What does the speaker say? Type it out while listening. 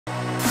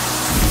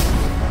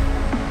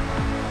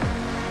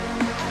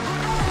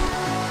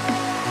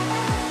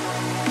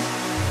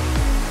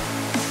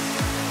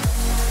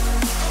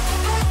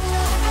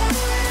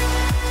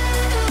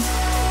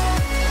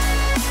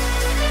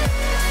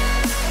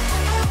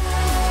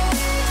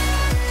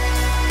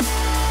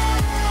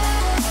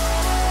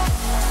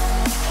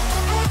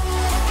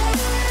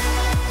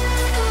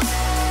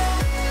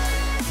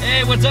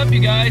what's up you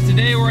guys?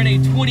 Today we're in a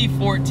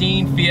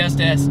 2014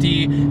 Fiesta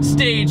ST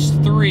Stage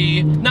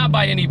 3, not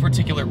by any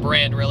particular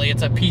brand really,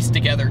 it's a pieced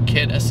together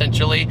kit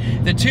essentially.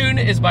 The tune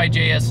is by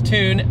JS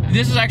Tune.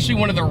 This is actually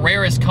one of the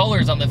rarest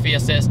colors on the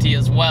Fiesta ST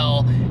as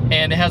well,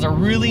 and it has a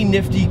really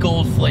nifty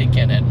gold flake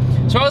in it.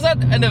 So I was at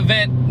an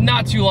event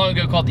not too long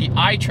ago called the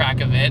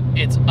iTrack event.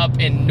 It's up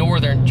in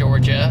northern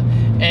Georgia,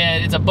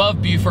 and it's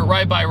above Beaufort,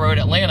 right by Road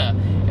Atlanta.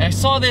 And I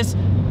saw this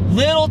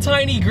little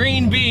tiny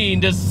green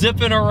bean just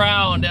zipping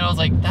around, and I was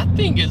like, that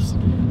thing is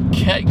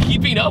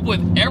keeping up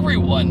with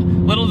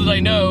everyone. Little did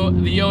I know,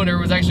 the owner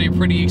was actually a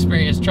pretty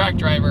experienced track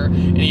driver,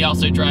 and he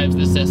also drives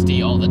this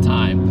ST all the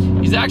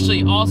time. He's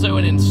actually also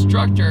an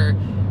instructor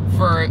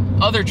for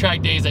other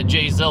track days at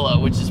Zilla,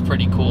 which is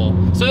pretty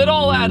cool. So it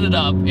all added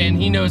up,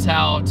 and he knows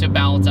how to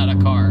balance out a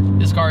car.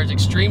 This car is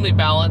extremely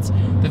balanced.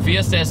 The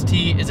Fiesta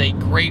ST is a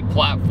great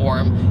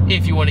platform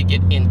if you want to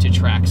get into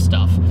track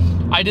stuff.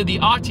 I did the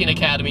Octane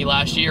Academy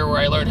last year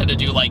where I learned how to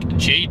do like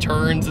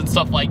J-turns and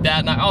stuff like that,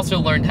 and I also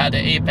learned how to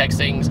apex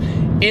things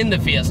in the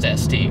Fiesta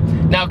ST.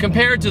 Now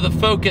compared to the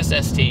Focus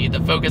ST,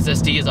 the Focus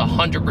ST is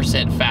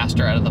 100%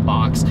 faster out of the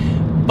box,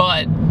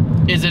 but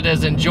is it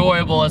as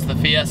enjoyable as the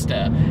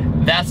Fiesta?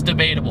 That's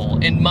debatable.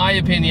 In my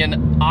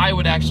opinion, I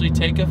would actually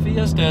take a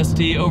Fiesta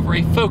ST over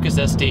a Focus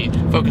ST.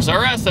 Focus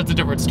RS, that's a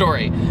different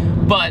story.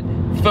 But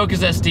Focus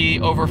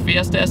ST over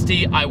Fiesta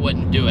ST, I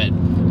wouldn't do it.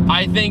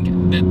 I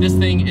think that this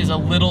thing is a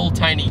little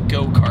tiny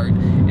go-kart,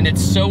 and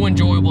it's so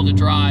enjoyable to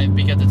drive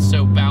because it's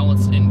so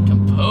balanced and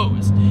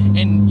composed.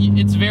 And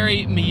it's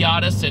very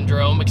Miata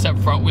syndrome, except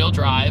front wheel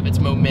drive. It's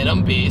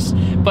momentum based,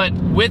 but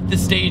with the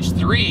Stage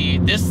 3,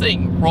 this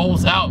thing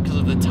rolls out because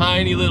of the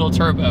tiny little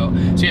turbo.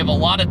 So you have a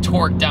lot of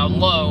torque down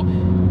low,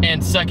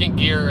 and second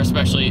gear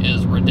especially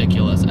is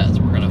ridiculous, as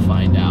we're gonna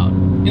find out.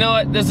 You know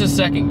what, this is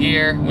second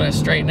gear. I'm gonna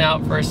straighten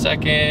out for a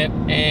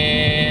second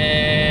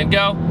and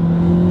go.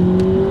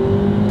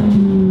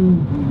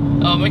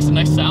 Oh, it makes a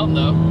nice sound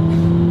though.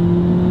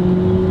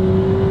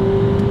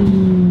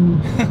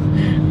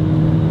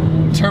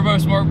 Turbo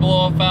smart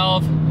blow-off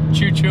valve,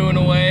 choo-chooing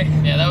away.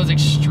 Yeah, that was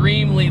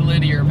extremely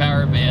linear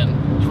power band.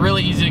 It was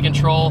really easy to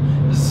control,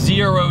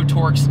 zero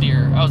torque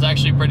steer. I was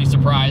actually pretty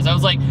surprised. I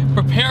was like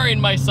preparing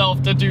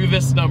myself to do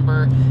this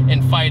number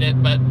and fight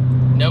it, but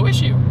no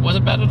issue,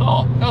 wasn't bad at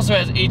all. It also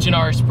has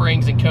H&R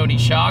springs and Coney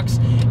shocks.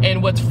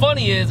 And what's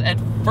funny is at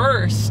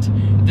first,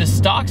 the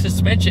stock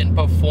suspension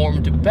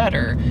performed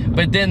better,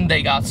 but then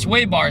they got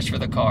sway bars for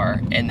the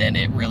car, and then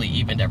it really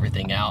evened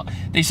everything out.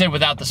 They said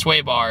without the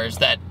sway bars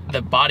that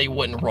the body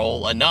wouldn't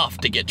roll enough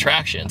to get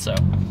traction. So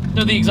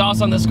the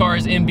exhaust on this car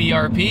is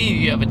MBRP.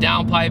 You have a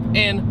downpipe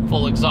and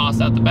full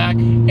exhaust out the back,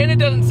 and it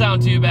doesn't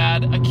sound too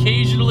bad.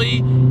 Occasionally,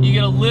 you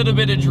get a little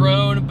bit of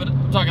drone, but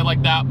I'm talking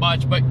like that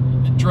much, but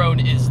the drone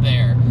is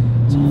there.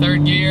 So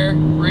third gear,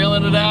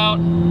 reeling it out.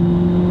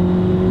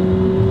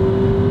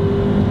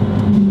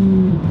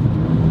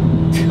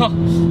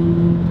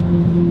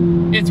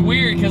 It's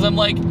weird because I'm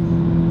like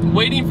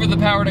waiting for the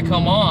power to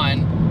come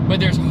on, but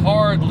there's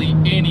hardly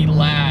any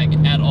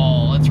lag at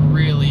all. It's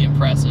really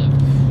impressive.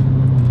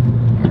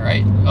 All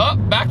right, oh,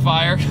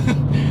 backfire.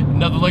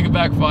 Nothing like a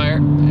backfire.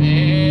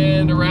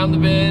 And around the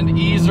bend,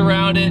 ease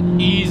around it,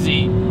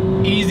 easy.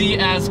 Easy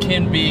as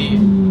can be.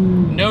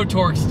 No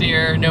torque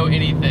steer, no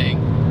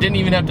anything. Didn't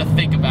even have to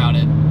think about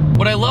it.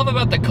 What I love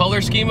about the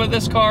color scheme of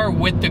this car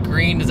with the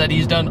green is that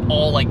he's done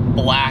all like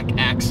black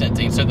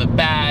accenting. So the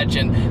badge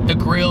and the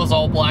grille is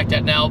all blacked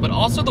out now, but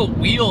also the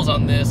wheels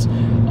on this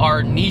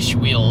are niche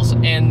wheels,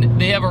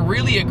 and they have a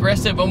really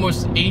aggressive,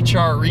 almost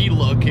HRE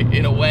look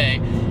in a way.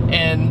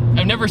 And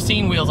I've never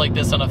seen wheels like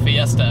this on a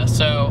Fiesta.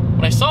 So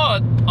when I saw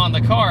it on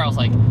the car, I was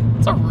like,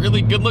 it's a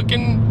really good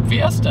looking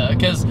Fiesta,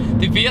 because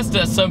the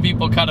Fiesta, some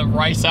people kind of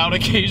rice out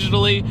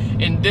occasionally,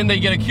 and then they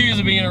get accused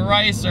of being a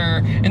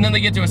ricer, and then they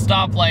get to a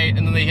stoplight,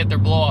 and then they hit their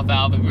blow-off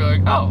valve, and we're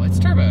like, oh, it's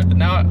turboed.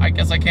 Now I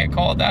guess I can't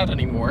call it that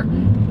anymore.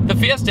 The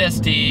Fiesta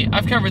ST,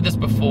 I've covered this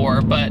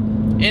before, but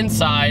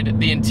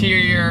inside, the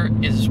interior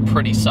is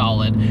pretty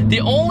solid. The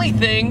only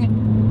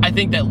thing I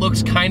think that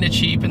looks kind of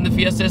cheap in the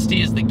Fiesta ST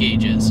is the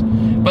gauges.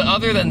 But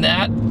other than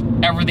that,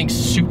 everything's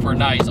super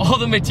nice. All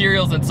the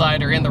materials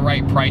inside are in the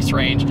right price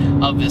range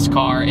of this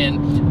car,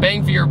 and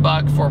bang for your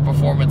buck for a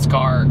performance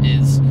car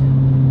is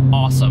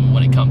awesome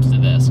when it comes to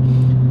this.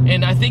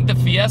 And I think the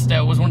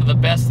Fiesta was one of the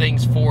best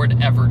things Ford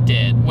ever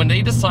did. When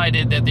they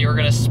decided that they were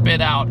gonna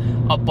spit out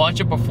a bunch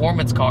of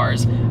performance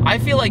cars, I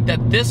feel like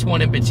that this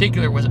one in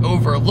particular was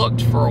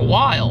overlooked for a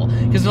while.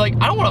 Because they're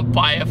like, I don't wanna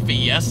buy a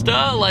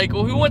Fiesta. Like,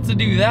 well, who wants to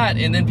do that?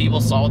 And then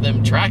people saw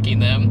them tracking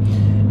them,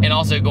 and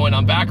also going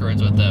on back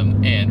roads with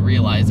them and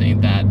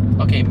realizing that,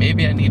 okay,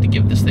 maybe I need to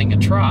give this thing a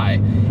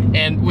try.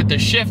 And with the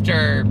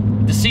shifter,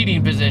 the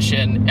seating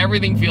position,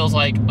 everything feels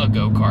like a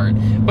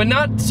go-kart, but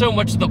not so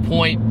much to the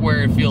point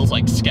where it feels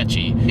like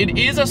sketchy. It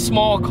is a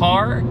small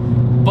car,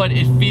 but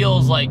it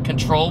feels like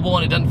controllable,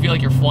 and it doesn't feel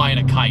like you're flying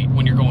a kite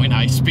when you're going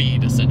high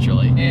speed,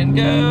 essentially. And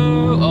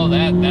go, oh,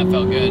 that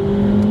felt good.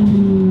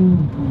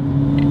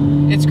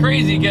 It's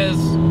crazy because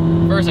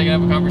first I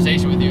can have a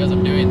conversation with you as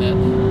I'm doing that,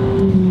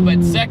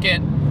 but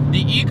second,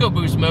 the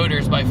EcoBoost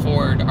motors by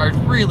Ford are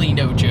really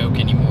no joke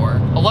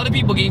anymore. A lot of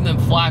people gave them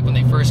flack when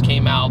they first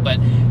came out, but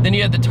then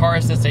you had the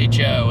Taurus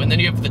SHO, and then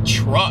you have the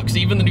trucks.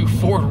 Even the new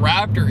Ford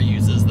Raptor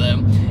uses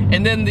them.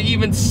 And then the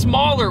even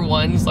smaller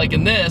ones, like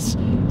in this,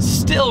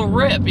 still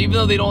rip. Even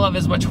though they don't have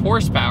as much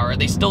horsepower,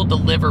 they still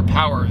deliver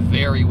power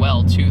very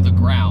well to the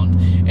ground.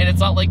 And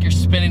it's not like you're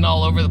spinning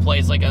all over the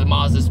place like a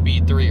Mazda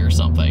Speed 3 or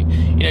something.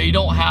 You know, you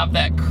don't have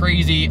that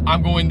crazy,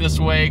 I'm going this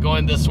way,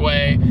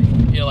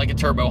 you know, like a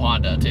turbo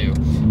Honda too.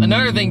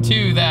 Another thing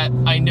too that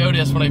I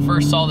noticed when I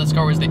first saw this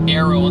car was the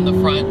arrow on the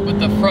front with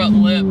the front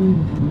lip.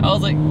 I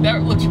was like,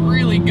 that looks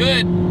really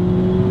good,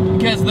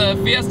 because the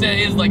Fiesta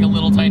is like a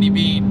little tiny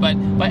bean, but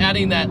by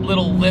adding that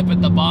little lip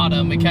at the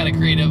bottom, it kind of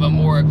created a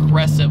more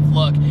aggressive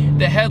look.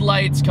 The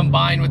headlights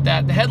combined with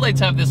that, the headlights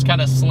have this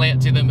kind of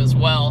slant to them as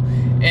well,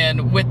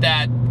 and with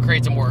that,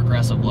 creates a more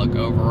aggressive look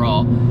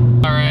overall.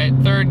 All right,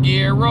 third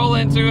gear, roll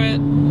into it,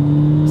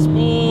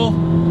 spool.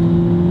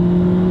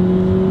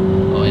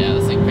 Oh yeah,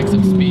 this thing picks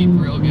up speed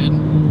real good.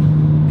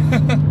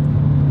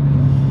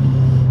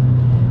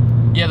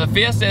 Yeah, the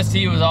Fiesta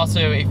ST was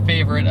also a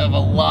favorite of a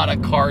lot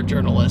of car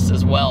journalists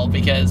as well,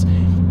 because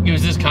it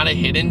was this kind of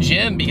hidden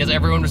gem, because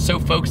everyone was so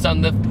focused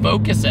on the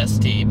Focus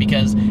ST,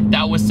 because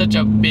that was such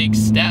a big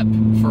step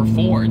for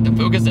Ford. The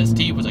Focus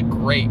ST was a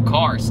great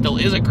car, still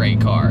is a great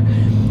car.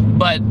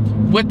 But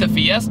with the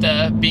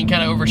Fiesta being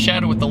kind of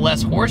overshadowed with the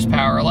less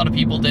horsepower, a lot of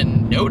people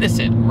didn't notice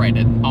it right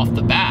off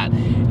the bat.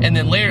 And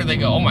then later they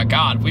go, oh my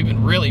God, we've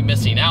been really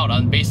missing out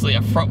on basically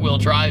a front wheel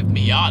drive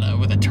Miata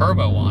with a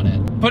turbo on it.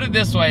 Put it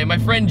this way, my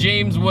friend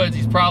James Woods,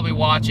 he's probably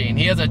watching.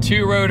 He has a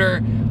 2-rotor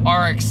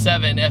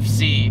RX-7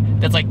 FC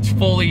that's like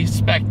fully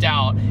spec'd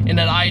out. And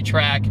at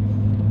iTrack,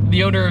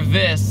 the owner of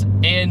this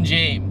and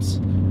James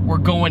were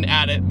going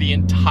at it the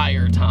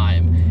entire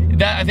time.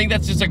 I think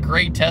that's just a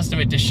great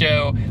testament to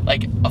show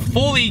like a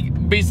fully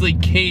basically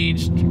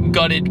caged,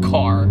 gutted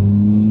car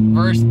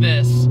versus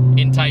this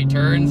in tight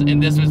turns,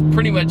 and this was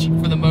pretty much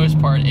for the most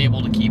part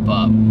able to keep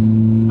up.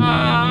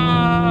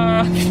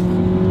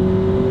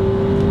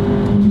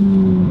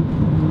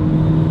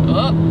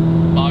 Oh,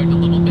 bogged a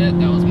little bit,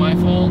 that was my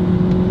fault.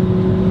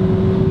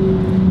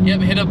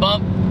 Yep, hit a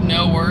bump,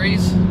 no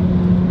worries.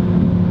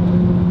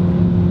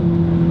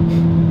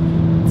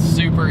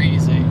 Super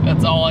easy,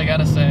 that's all I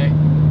gotta say.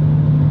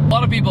 A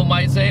lot of people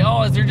might say,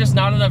 oh, is there just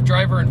not enough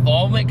driver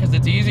involvement because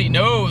it's easy?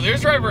 No, there's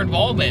driver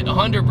involvement,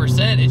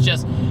 100%. It's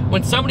just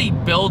when somebody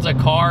builds a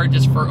car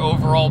just for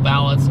overall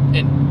balance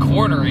and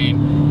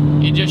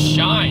cornering, it just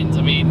shines.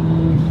 I mean,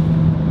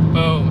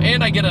 boom.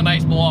 And I get a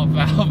nice blow-off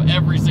valve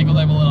every single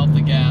time I let off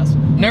the gas.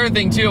 Another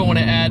thing too I want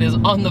to add is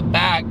on the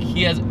back,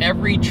 he has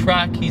every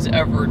track he's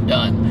ever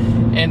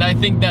done. And I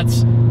think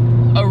that's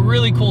a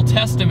really cool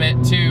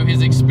testament to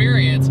his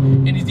experience,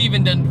 and he's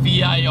even done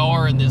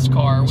VIR in this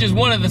car, which is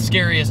one of the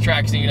scariest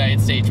tracks in the United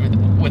States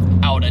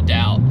without a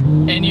doubt.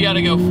 And you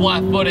gotta go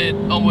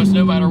flat-footed almost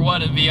no matter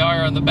what at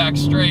VIR on the back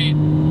straight.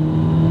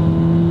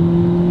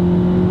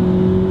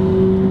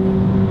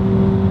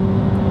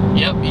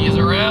 Yep, ease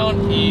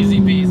around, easy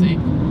peasy.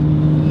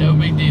 No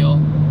big deal.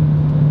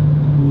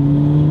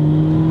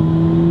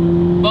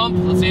 Bump,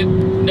 let's see it.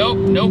 Nope,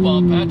 no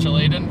bump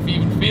actually, didn't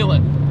even feel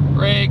it.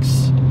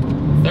 Brakes.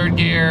 Third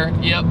gear,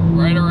 yep,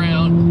 right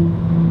around.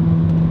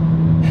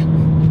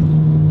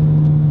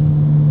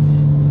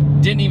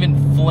 Didn't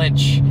even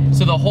flinch.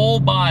 So the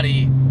whole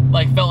body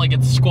like felt like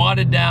it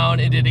squatted down.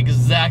 It did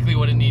exactly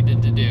what it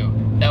needed to do.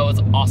 That was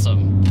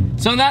awesome.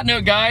 So on that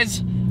note,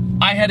 guys,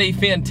 I had a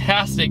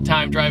fantastic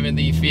time driving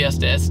the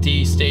Fiesta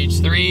ST Stage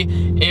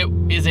 3. It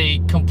is a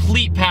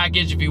complete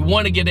package. If you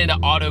want to get into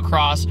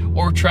autocross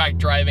or track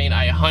driving,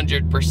 I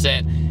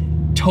 100%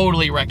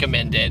 totally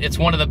recommend it. It's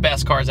one of the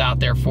best cars out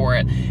there for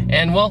it.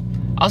 And well,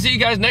 I'll see you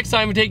guys next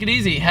time and take it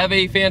easy. Have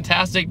a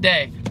fantastic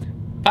day.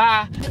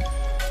 Bye.